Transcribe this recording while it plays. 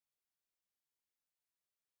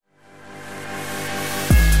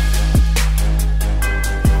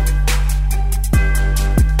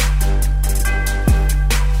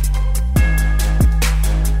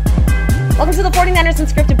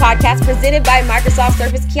Coordinators Unscripted podcast presented by Microsoft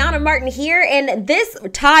Surface. Kiana Martin here, and this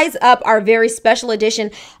ties up our very special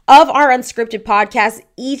edition of our Unscripted podcast.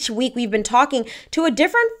 Each week we've been talking to a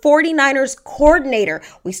different 49ers coordinator.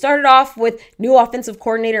 We started off with new offensive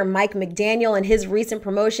coordinator Mike McDaniel and his recent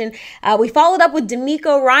promotion. We followed up with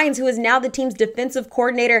DeMeco Ryans, who is now the team's defensive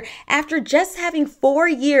coordinator after just having 4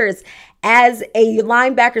 years as a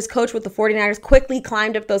linebackers coach with the 49ers, quickly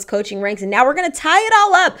climbed up those coaching ranks. And now we're going to tie it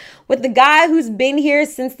all up with the guy who's been here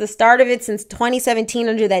since the start of it, since 2017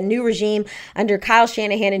 under that new regime, under Kyle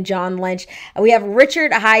Shanahan and John Lynch. We have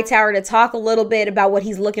Richard Hightower to talk a little bit about what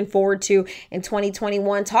he's looking forward to in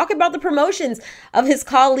 2021, talk about the promotions of his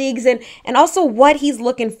colleagues, and also what he's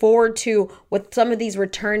looking forward to with some of these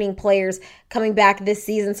returning players coming back this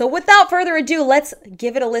season. So without further ado, let's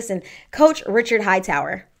give it a listen. Coach Richard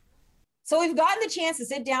Hightower. So we've gotten the chance to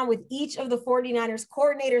sit down with each of the 49ers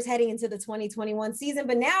coordinators heading into the 2021 season,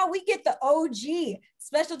 but now we get the OG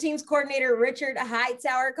special teams coordinator, Richard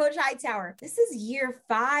Hightower. Coach Hightower, this is year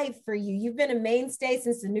 5 for you. You've been a mainstay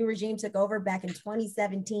since the new regime took over back in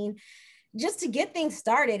 2017. Just to get things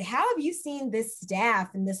started, how have you seen this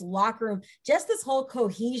staff and this locker room, just this whole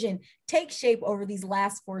cohesion take shape over these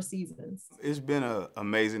last 4 seasons? It's been an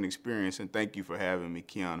amazing experience, and thank you for having me,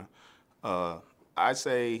 Kiana. I'd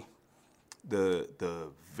say the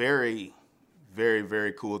very, very,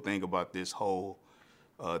 very cool thing about this whole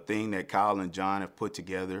thing that Kyle and John have put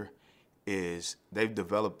together is they've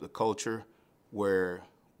developed a culture where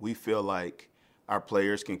we feel like our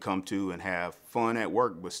players can come to and have fun at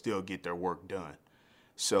work but still get their work done.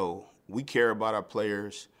 So we care about our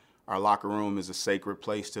players. Our locker room is a sacred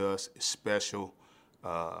place to us. It's special.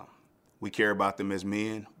 We care about them as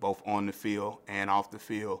men, both on the field and off the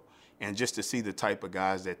field. And just to see the type of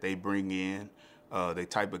guys that they bring in, the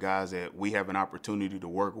type of guys that we have an opportunity to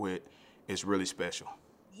work with, is really special.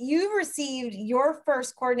 You received your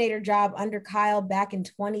first coordinator job under Kyle back in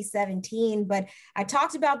 2017, but I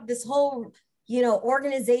talked about this whole,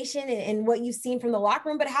 organization and what you've seen from the locker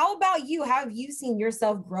room. But how about you? How have you seen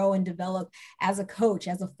yourself grow and develop as a coach,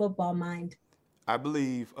 as a football mind? I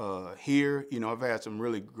believe here, I've had some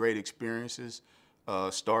really great experiences,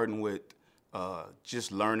 starting with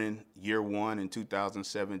just learning year 1 in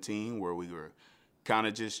 2017, where we were kind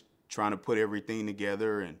of just trying to put everything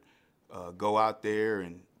together and go out there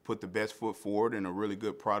and put the best foot forward and a really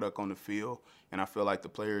good product on the field. And I feel like the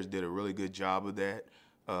players did a really good job of that.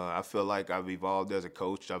 I feel like I've evolved as a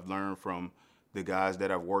coach. I've learned from the guys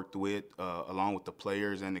that I've worked with, along with the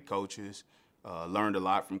players and the coaches. Learned a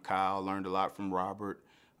lot from Kyle, learned a lot from Robert,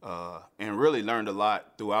 and really learned a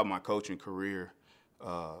lot throughout my coaching career.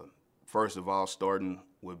 First of all, starting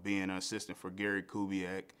with being an assistant for Gary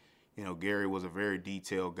Kubiak. Gary was a very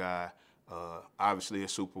detailed guy, obviously a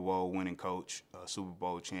Super Bowl winning coach, a Super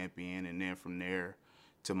Bowl champion, and then from there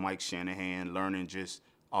to Mike Shanahan, learning just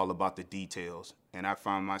all about the details. And I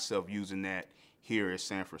find myself using that here at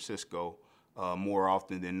San Francisco more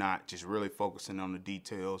often than not, just really focusing on the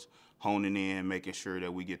details, honing in, making sure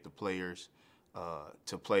that we get the players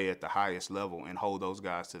to play at the highest level and hold those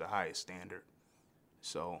guys to the highest standard.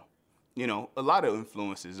 So, a lot of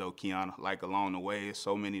influences, though, Kiana, like along the way,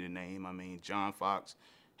 so many to name. I mean, John Fox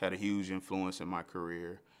had a huge influence in my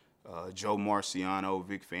career. Joe Marciano,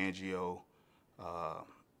 Vic Fangio. I've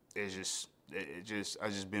just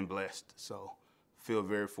been blessed. So, feel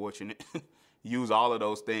very fortunate. Use all of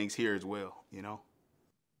those things here as well,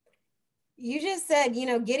 You just said,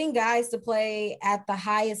 getting guys to play at the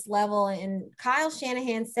highest level. And Kyle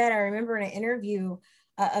Shanahan said, I remember in an interview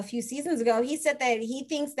a few seasons ago, he said that he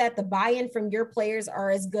thinks that the buy-in from your players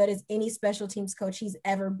are as good as any special teams coach he's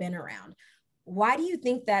ever been around. Why do you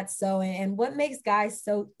think that's so? And what makes guys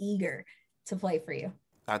so eager to play for you?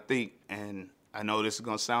 I think, and I know this is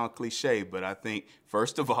going to sound cliche, but I think,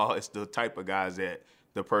 first of all, it's the type of guys that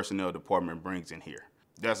the personnel department brings in here.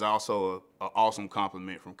 That's also an awesome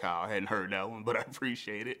compliment from Kyle. I hadn't heard that one, but I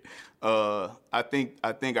appreciate it. I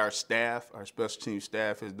think our staff, our special team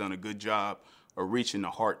staff, has done a good job of reaching the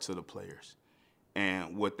hearts of the players.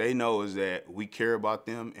 And what they know is that we care about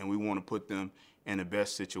them and we want to put them in the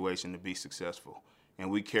best situation to be successful. And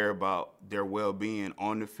we care about their well-being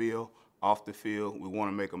on the field, off the field. We want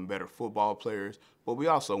to make them better football players, but we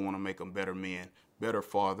also want to make them better men, better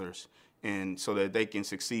fathers, and so that they can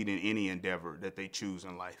succeed in any endeavor that they choose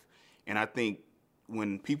in life. And I think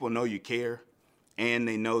when people know you care and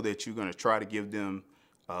they know that you're going to try to give them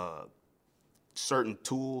certain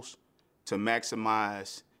tools to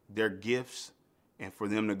maximize their gifts and for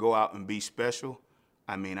them to go out and be special,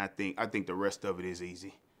 I think the rest of it is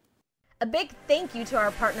easy. A big thank you to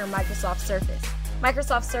our partner, Microsoft Surface.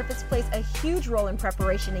 Microsoft Surface plays a huge role in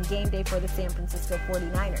preparation and game day for the San Francisco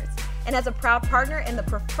 49ers. And as a proud partner and the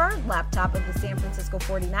preferred laptop of the San Francisco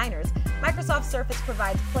 49ers, Microsoft Surface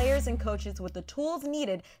provides players and coaches with the tools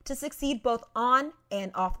needed to succeed both on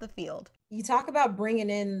and off the field. You talk about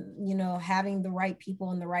bringing in, having the right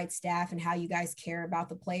people and the right staff and how you guys care about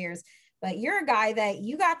the players. But you're a guy that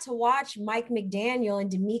you got to watch Mike McDaniel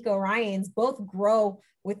and DeMeco Ryans both grow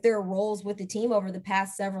with their roles with the team over the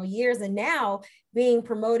past several years, and now being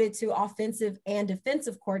promoted to offensive and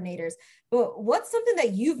defensive coordinators. But what's something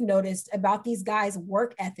that you've noticed about these guys'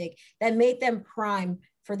 work ethic that made them prime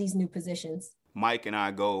for these new positions? Mike and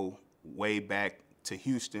I go way back to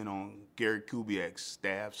Houston on Gary Kubiak's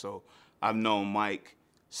staff. So I've known Mike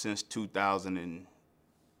since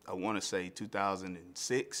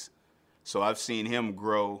 2006. So I've seen him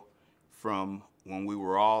grow from when we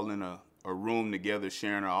were all in a room together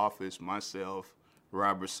sharing our office, myself,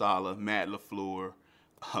 Robert Saleh, Matt LaFleur,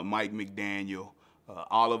 Mike McDaniel,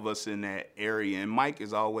 all of us in that area. And Mike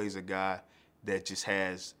is always a guy that just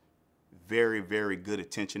has very, very good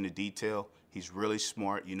attention to detail. He's really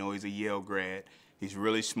smart. He's a Yale grad. He's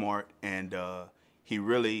really smart, and he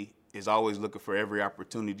really is always looking for every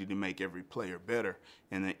opportunity to make every player better.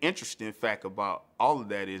 And the interesting fact about all of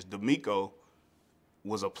that is DeMeco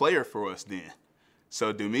was a player for us then.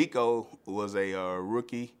 So DeMeco was a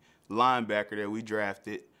rookie linebacker that we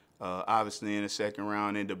drafted, obviously in the second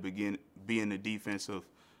round, ended up being the defensive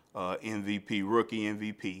MVP, rookie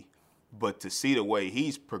MVP. But to see the way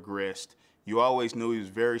he's progressed, you always knew he was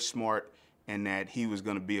very smart and that he was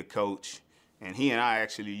going to be a coach. And he and I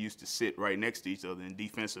actually used to sit right next to each other in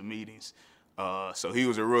defensive meetings. So he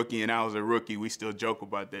was a rookie and I was a rookie. We still joke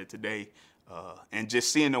about that today. And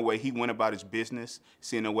just seeing the way he went about his business,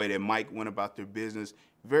 seeing the way that Mike went about their business,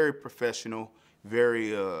 very professional,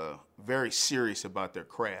 very serious about their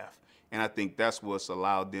craft. And I think that's what's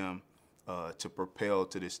allowed them to propel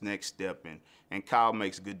to this next step. And Kyle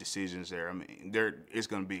makes good decisions there. I mean, it's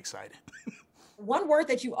going to be exciting. One word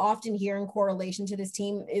that you often hear in correlation to this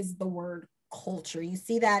team is the word culture. You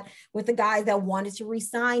see that with the guys that wanted to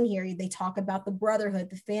resign here. They talk about the brotherhood,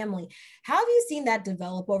 the family. How have you seen that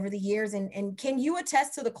develop over the years? And can you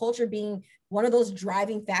attest to the culture being one of those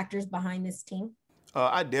driving factors behind this team?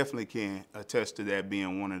 I definitely can attest to that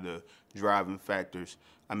being one of the driving factors.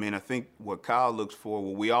 I mean, I think what Kyle looks for,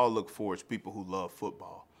 what we all look for, is people who love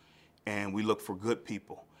football. And we look for good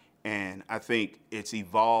people. And I think it's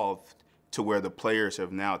evolved to where the players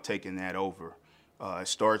have now taken that over. It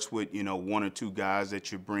starts with, one or two guys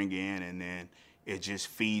that you bring in, and then it just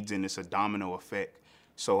feeds, and it's a domino effect.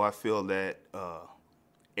 So I feel that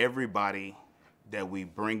everybody that we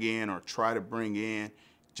bring in or try to bring in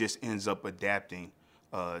just ends up adapting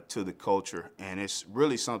to the culture. And it's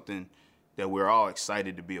really something that we're all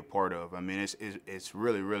excited to be a part of. I mean, it's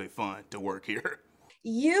really, really fun to work here.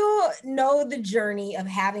 You know the journey of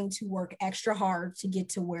having to work extra hard to get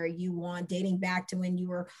to where you want, dating back to when you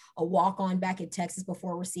were a walk-on back at Texas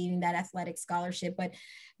before receiving that athletic scholarship. But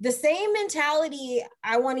the same mentality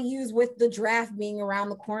I want to use with the draft being around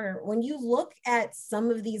the corner. When you look at some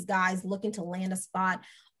of these guys looking to land a spot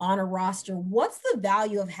on a roster, what's the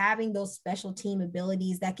value of having those special team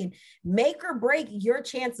abilities that can make or break your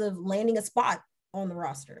chance of landing a spot on the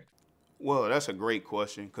roster? Well, that's a great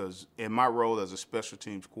question, because in my role as a special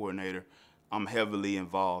teams coordinator, I'm heavily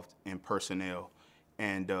involved in personnel.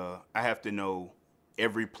 And I have to know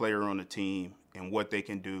every player on the team and what they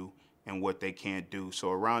can do and what they can't do.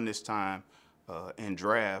 So around this time in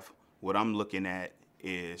draft, what I'm looking at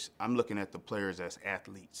is I'm looking at the players as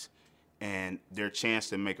athletes and their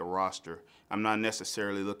chance to make a roster. I'm not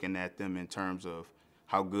necessarily looking at them in terms of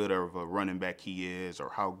how good of a running back he is or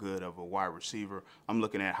how good of a wide receiver. I'm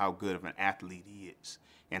looking at how good of an athlete he is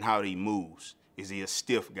and how he moves. Is he a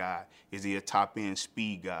stiff guy? Is he a top-end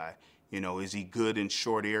speed guy? Is he good in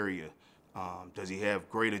short area? Does he have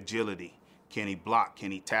great agility? Can he block?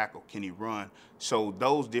 Can he tackle? Can he run? So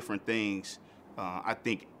those different things, I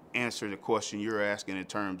think, answer the question you're asking in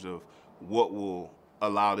terms of what will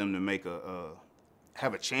allow them to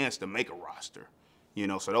have a chance to make a roster.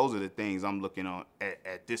 So those are the things I'm looking on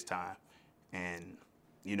at this time. And,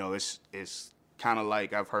 it's kind of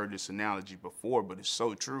like, I've heard this analogy before, but it's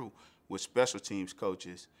so true with special teams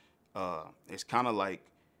coaches. It's kind of like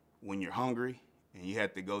when you're hungry and you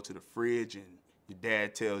have to go to the fridge and your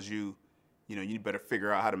dad tells you, you better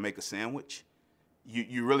figure out how to make a sandwich.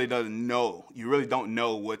 You really don't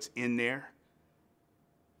know what's in there,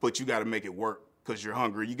 but you got to make it work because you're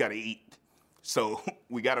hungry. You got to eat. So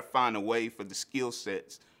we got to find a way for the skill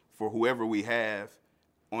sets for whoever we have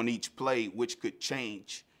on each play, which could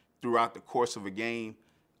change throughout the course of a game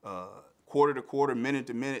quarter to quarter, minute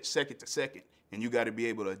to minute, second to second, and you got to be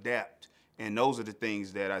able to adapt. And those are the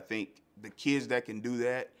things that I think the kids that can do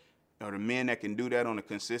that, or the men that can do that on a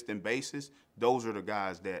consistent basis, those are the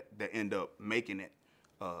guys that end up making it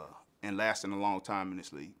and lasting a long time in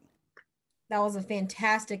this league. That was a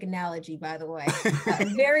fantastic analogy, by the way.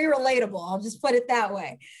 Very relatable. I'll just put it that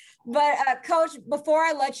way. But Coach, before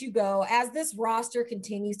I let you go, as this roster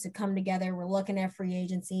continues to come together, we're looking at free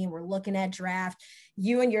agency and we're looking at draft.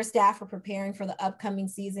 You and your staff are preparing for the upcoming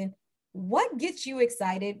season. What gets you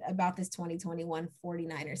excited about this 2021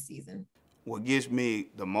 49ers season? What gets me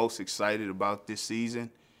the most excited about this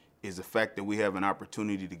season is the fact that we have an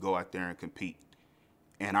opportunity to go out there and compete.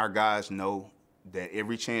 And our guys know that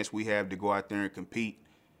every chance we have to go out there and compete,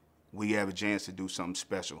 we have a chance to do something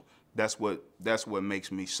special. That's what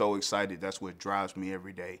makes me so excited. That's what drives me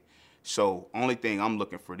every day. So only thing I'm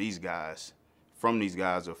looking for these guys, from these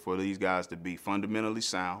guys, are for these guys to be fundamentally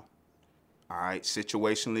sound, all right,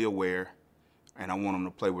 situationally aware, and I want them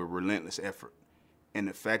to play with relentless effort. And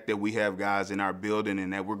the fact that we have guys in our building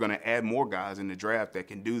and that we're going to add more guys in the draft that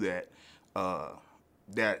can do that,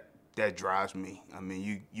 that drives me. I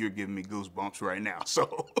mean, you're giving me goosebumps right now.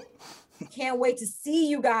 So can't wait to see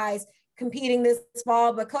you guys competing this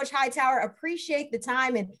fall. But Coach Hightower, appreciate the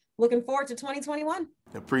time and looking forward to 2021.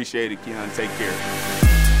 Appreciate it, Keon. Take care.